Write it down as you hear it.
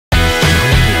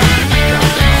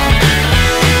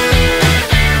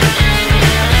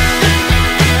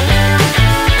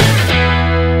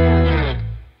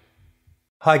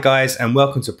Hi guys, and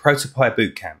welcome to Protopie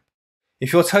Bootcamp.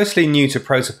 If you're totally new to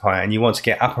Protopie and you want to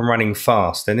get up and running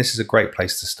fast, then this is a great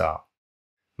place to start.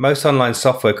 Most online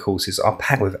software courses are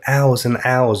packed with hours and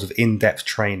hours of in-depth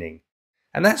training.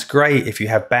 And that's great if you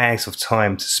have bags of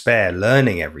time to spare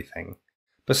learning everything.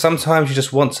 But sometimes you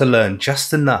just want to learn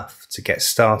just enough to get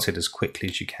started as quickly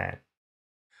as you can.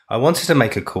 I wanted to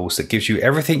make a course that gives you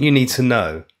everything you need to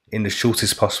know in the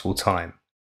shortest possible time.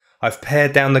 I've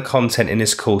pared down the content in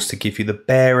this course to give you the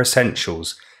bare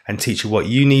essentials and teach you what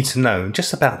you need to know in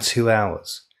just about 2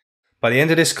 hours. By the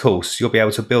end of this course, you'll be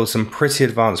able to build some pretty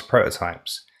advanced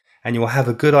prototypes, and you will have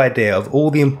a good idea of all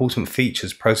the important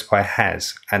features Protopie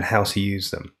has and how to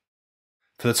use them.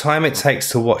 For the time it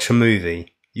takes to watch a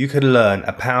movie, you can learn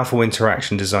a powerful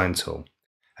interaction design tool,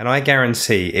 and I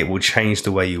guarantee it will change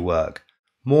the way you work.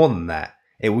 More than that,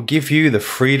 it will give you the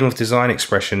freedom of design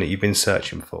expression that you've been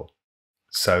searching for.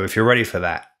 So if you're ready for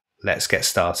that, let's get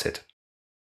started.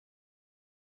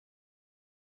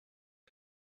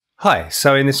 Hi,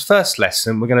 so in this first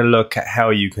lesson, we're going to look at how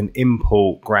you can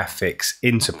import graphics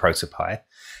into Protopie.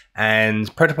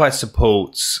 And Protopie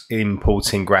supports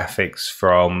importing graphics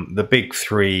from the big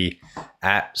three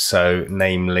apps, so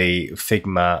namely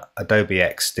Figma, Adobe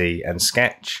XD and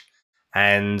Sketch.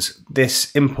 And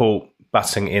this import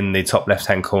button in the top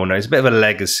left-hand corner is a bit of a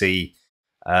legacy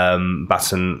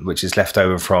button which is left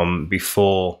over from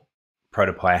before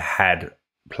Protopie had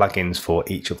plugins for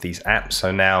each of these apps.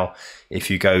 So now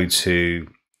if you go to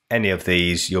any of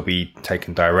these, you'll be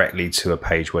taken directly to a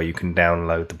page where you can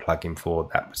download the plugin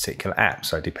for that particular app,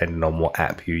 so depending on what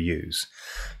app you use.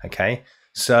 Okay,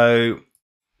 so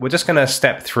we're just going to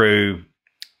step through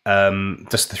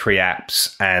just the three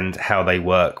apps and how they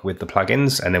work with the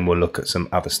plugins, and then we'll look at some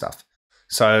other stuff.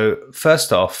 So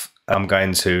first off, I'm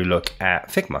going to look at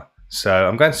Figma. So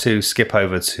I'm going to skip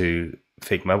over to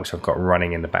Figma, which I've got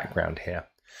running in the background here.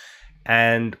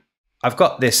 And I've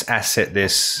got this asset,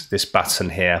 this button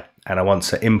here, and I want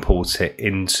to import it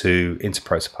into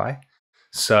Protopie.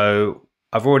 So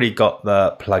I've already got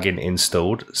the plugin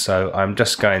installed. So I'm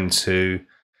just going to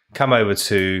come over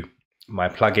to my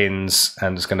plugins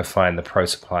and just going to find the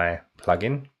Protopie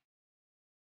plugin.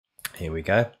 Here we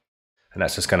go. And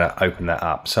that's just going to open that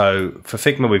up. So for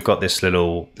Figma, we've got this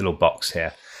little box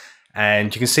here.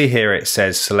 And you can see here it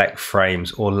says select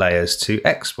frames or layers to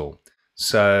export.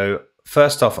 So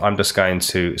first off, I'm just going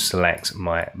to select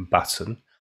my button.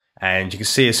 And you can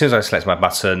see as soon as I select my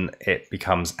button, it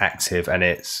becomes active and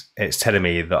it's telling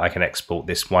me that I can export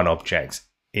this one object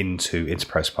into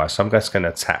Protopie. So I'm just going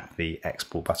to tap the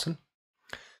export button.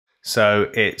 So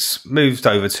it's moved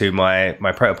over to my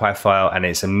Protopie file and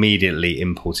it's immediately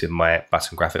imported my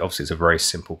button graphic. Obviously, it's a very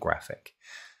simple graphic.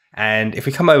 And if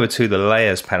we come over to the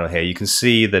layers panel here, you can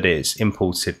see that it's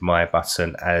imported my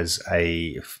button as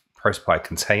a Protopie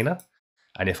container.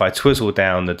 And if I twizzle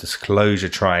down the disclosure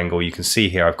triangle, you can see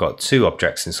here I've got two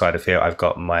objects inside of here. I've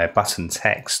got my button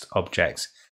text object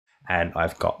and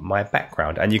I've got my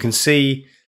background. And you can see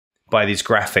by these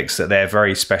graphics that they're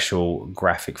very special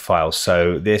graphic files.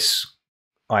 So this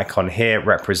icon here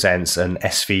represents an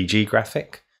SVG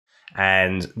graphic,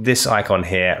 and this icon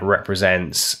here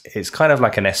represents, it's kind of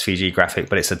like an SVG graphic,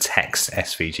 but it's a text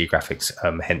SVG graphics,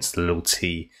 hence the little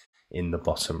T in the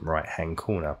bottom right hand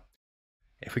corner.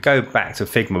 If we go back to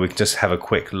Figma, we can just have a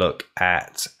quick look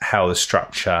at how the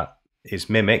structure is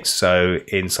mimicked. So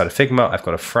inside of Figma, I've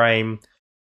got a frame,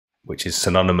 which is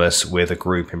synonymous with a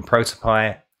group in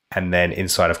Protopie. And then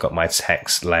inside I've got my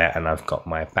text layer and I've got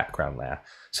my background layer.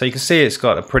 So you can see it's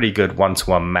got a pretty good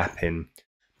one-to-one mapping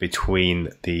between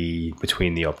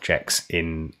the objects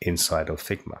inside of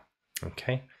Figma.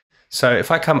 Okay. So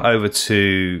if I come over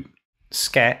to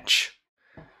Sketch,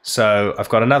 so I've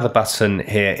got another button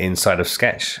here inside of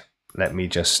Sketch. Let me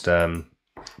just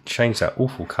change that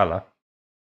awful color.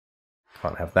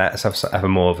 Can't have that. So I have a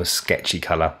more of a sketchy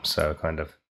color, so a kind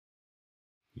of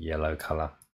yellow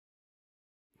color.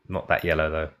 Not that yellow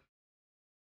though.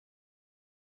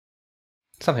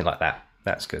 Something like that.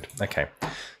 That's good. Okay.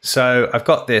 So I've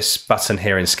got this button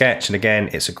here in Sketch, and again,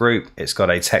 it's a group. It's got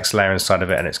a text layer inside of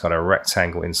it and it's got a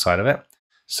rectangle inside of it.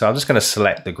 So I'm just going to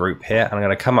select the group here and I'm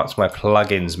going to come up to my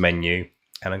plugins menu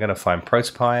and I'm going to find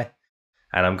Protopie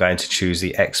and I'm going to choose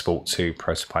the export to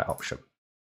Protopie option.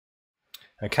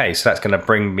 Okay, so that's going to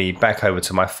bring me back over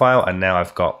to my file, and now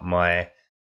I've got my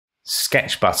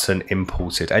Sketch button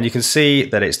imported, and you can see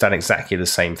that it's done exactly the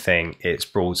same thing. It's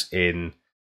brought in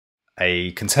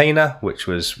a container which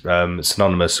was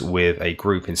synonymous with a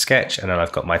group in Sketch, and then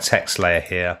I've got my text layer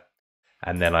here,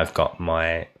 and then I've got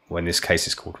my, well, in this case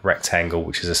it's called rectangle,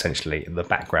 which is essentially the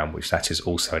background, which that is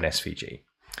also an SVG.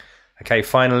 Okay,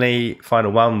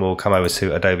 final one, we'll come over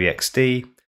to Adobe XD.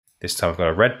 This time I've got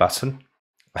a red button.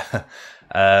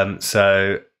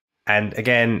 And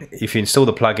again, if you install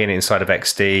the plugin inside of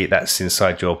XD, that's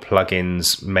inside your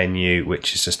plugins menu,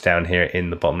 which is just down here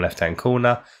in the bottom left-hand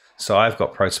corner. So I've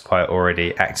got Protopie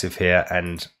already active here,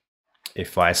 and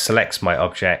if I select my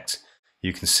object,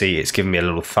 you can see it's giving me a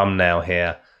little thumbnail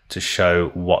here to show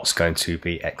what's going to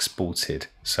be exported.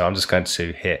 So I'm just going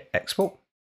to hit export.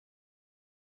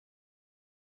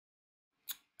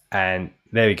 And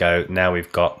there we go. Now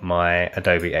we've got my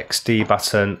Adobe XD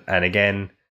button. And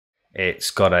again,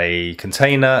 it's got a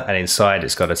container, and inside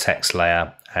it's got a text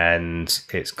layer, and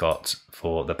it's got,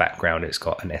 for the background, it's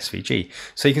got an SVG.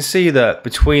 So you can see that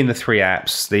between the three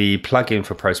apps, the plugin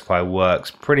for Protopie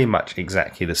works pretty much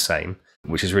exactly the same,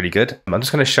 which is really good. I'm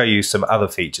just going to show you some other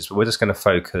features, but we're just going to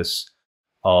focus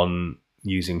on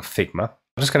using Figma.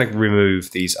 I'm just going to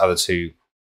remove these other two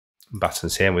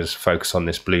buttons here, and we'll just focus on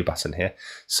this blue button here.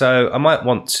 So I might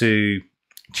want to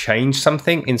change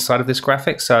something inside of this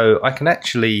graphic, so I can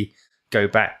actually go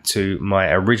back to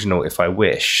my original if I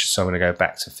wish. So I'm going to go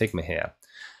back to Figma here,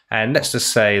 and let's just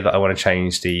say that I want to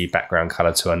change the background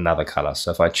color to another color.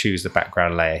 So if I choose the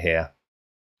background layer here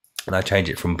and I change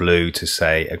it from blue to,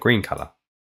 say, a green color.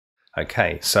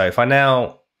 Okay, so if I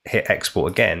now hit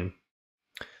export again,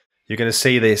 you're going to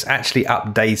see that it's actually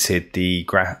updated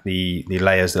the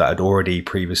layers that I'd already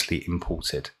previously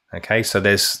imported. Okay, so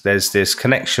there's this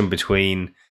connection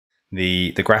between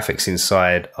the graphics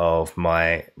inside of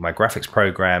my graphics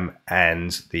program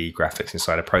and the graphics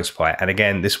inside of Protopie. And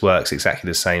again, this works exactly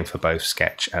the same for both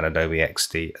Sketch and Adobe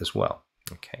XD as well.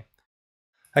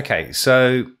 Okay,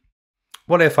 so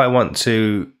what if I want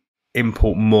to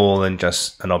import more than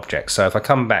just an object? So if I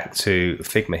come back to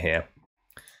Figma here,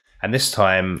 and this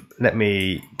time let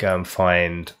me go and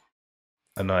find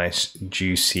a nice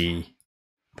juicy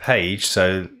page.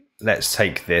 So let's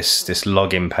take this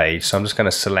login page. So I'm just going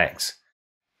to select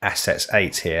Assets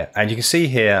 8 here, and you can see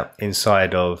here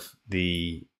inside of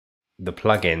the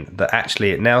plugin that actually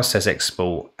it now says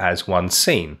export as one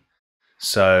scene.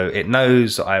 So it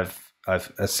knows I've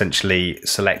essentially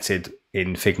selected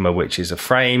in Figma which is a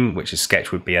frame, which is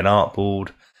Sketch would be an artboard,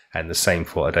 and the same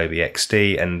for Adobe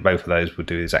XD, and both of those will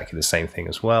do exactly the same thing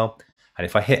as well. And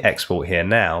if I hit export here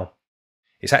now,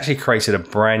 it's actually created a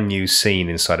brand new scene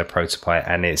inside of Protopie,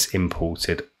 and it's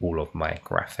imported all of my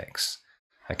graphics.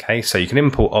 Okay, so you can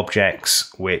import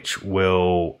objects which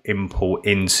will import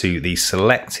into the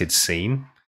selected scene,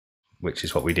 which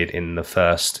is what we did in the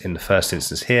first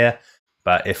instance here.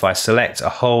 But if I select a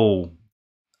whole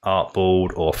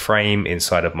artboard or frame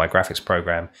inside of my graphics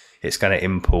program, it's going to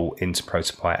import into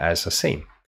Protopie as a scene.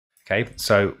 Okay,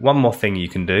 so one more thing you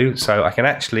can do. So I can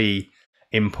actually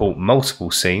import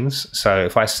multiple scenes. So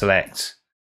if I select,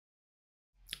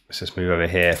 let's just move over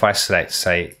here. If I select,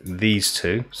 say, these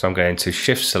two, so I'm going to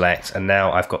shift select, and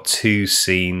now I've got two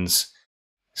scenes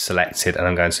selected, and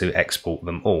I'm going to export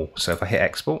them all. So if I hit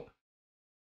export,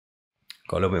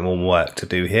 got a little bit more work to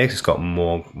do here because it's got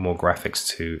more graphics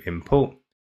to import.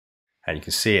 And you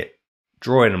can see it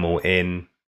drawing them all in,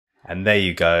 and there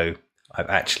you go.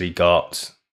 I've actually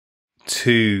got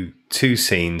two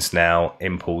scenes now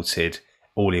imported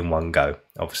all in one go.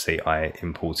 Obviously, I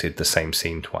imported the same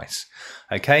scene twice.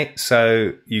 Okay,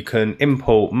 so you can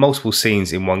import multiple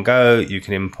scenes in one go. You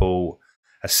can import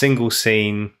a single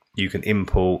scene. You can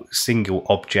import single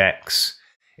objects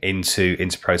into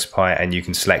Protopie, and you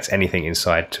can select anything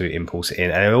inside to import it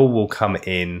in, and it all will come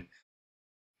in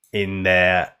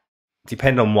there.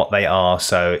 Depend on what they are.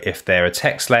 So if they're a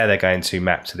text layer, they're going to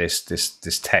map to this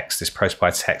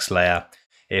Protopie text layer.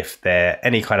 If they're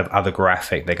any kind of other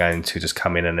graphic, they're going to just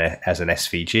come in as an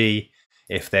SVG.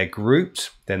 If they're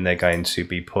grouped, then they're going to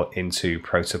be put into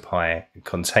Protopie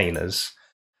containers.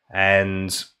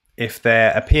 And if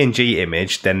they're a PNG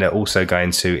image, then they're also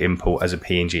going to import as a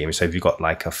PNG image. So if you've got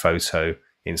like a photo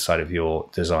inside of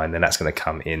your design, then that's going to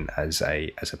come in as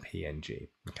a PNG.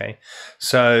 Okay,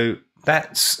 so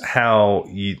that's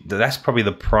probably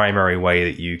the primary way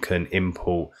that you can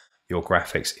import your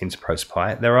graphics into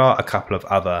Protopie. There are a couple of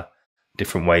other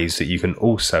different ways that you can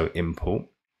also import.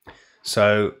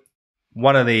 So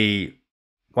one of the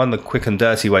quick and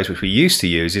dirty ways which we used to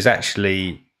use is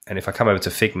actually, and if I come over to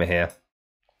Figma here,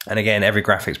 and again, every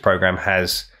graphics program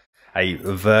has a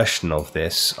version of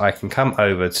this, I can come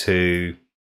over to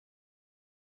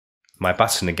my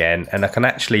button again, and I can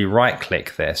actually right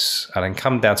click this and I can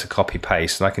come down to copy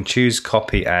paste, and I can choose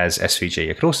copy as SVG.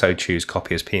 I can also choose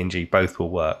copy as PNG, both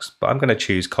will work, but I'm going to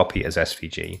choose copy as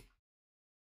SVG.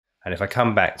 And if I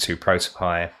come back to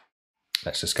Protopie,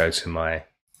 let's just go to my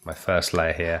first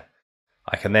layer here,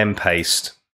 I can then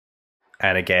paste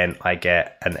and again I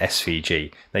get an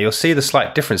SVG. Now you'll see the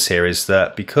slight difference here is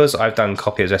that because I've done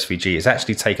copy as SVG, it's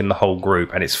actually taken the whole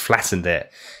group and it's flattened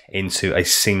it into a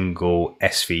single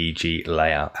SVG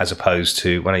layer, as opposed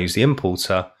to when I use the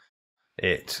importer,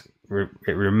 it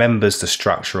remembers the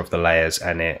structure of the layers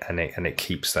and it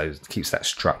keeps that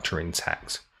structure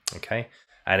intact. Okay.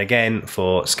 And again,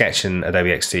 for Sketch and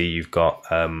Adobe XD, you've got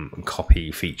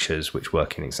copy features which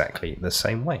work in exactly the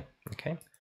same way. Okay.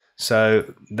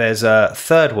 So there's a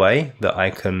third way that I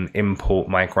can import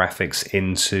my graphics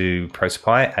into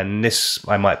Protopie, and this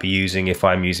I might be using if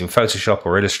I'm using Photoshop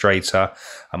or Illustrator.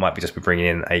 I might be just bringing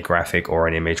in a graphic or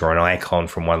an image or an icon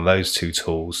from one of those two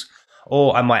tools,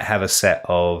 or I might have a set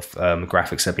of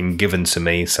graphics that have been given to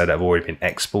me so that have already been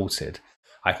exported.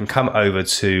 I can come over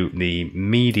to the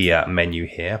media menu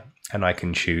here and I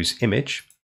can choose image.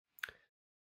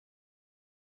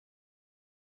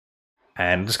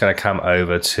 And I'm just going to come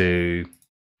over to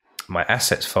my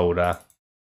assets folder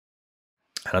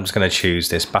and I'm just going to choose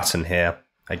this button here.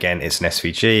 Again, it's an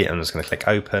SVG. I'm just going to click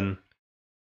open.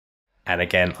 And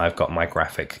again, I've got my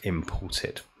graphic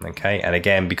imported. Okay. And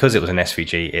again, because it was an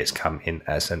SVG, it's come in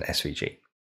as an SVG.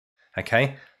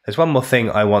 Okay. There's one more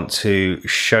thing I want to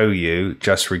show you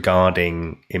just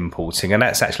regarding importing, and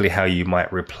that's actually how you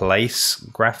might replace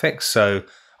graphics. So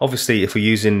obviously, if we're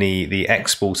using the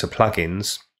exporter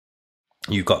plugins,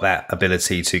 you've got that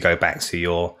ability to go back to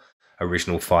your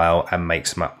original file and make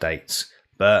some updates.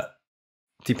 But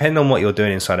depending on what you're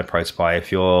doing inside of Protopie,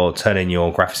 if you're turning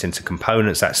your graphics into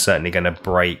components, that's certainly going to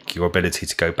break your ability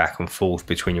to go back and forth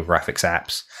between your graphics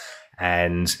apps.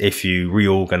 And if you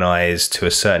reorganize to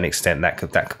a certain extent, that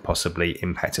could possibly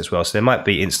impact as well. So there might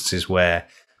be instances where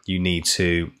you need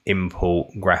to import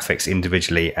graphics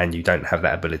individually and you don't have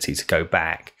that ability to go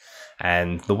back.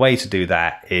 And the way to do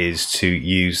that is to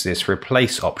use this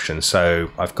replace option.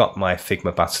 So I've got my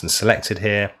Figma button selected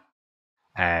here,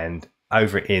 and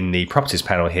over in the properties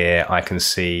panel here, I can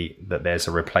see that there's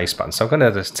a replace button. So I'm going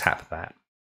to just tap that.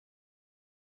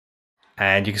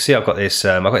 And you can see I've got this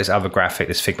other graphic,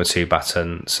 this Figma 2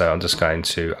 button. So I'm just going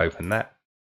to open that.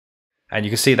 And you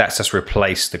can see that's just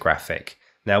replaced the graphic.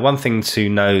 Now, one thing to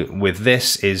note with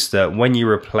this is that when you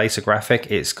replace a graphic,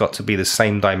 it's got to be the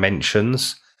same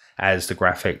dimensions as the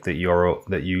graphic that your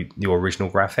original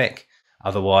graphic.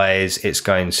 Otherwise, it's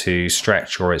going to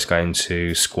stretch or it's going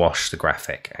to squash the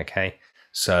graphic. Okay.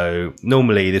 So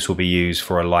normally this will be used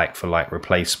for a like-for-like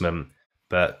replacement,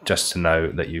 but just to know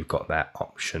that you've got that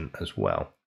option as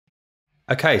well.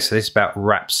 Okay, so this about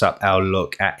wraps up our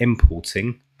look at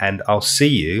importing, and I'll see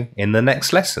you in the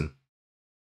next lesson.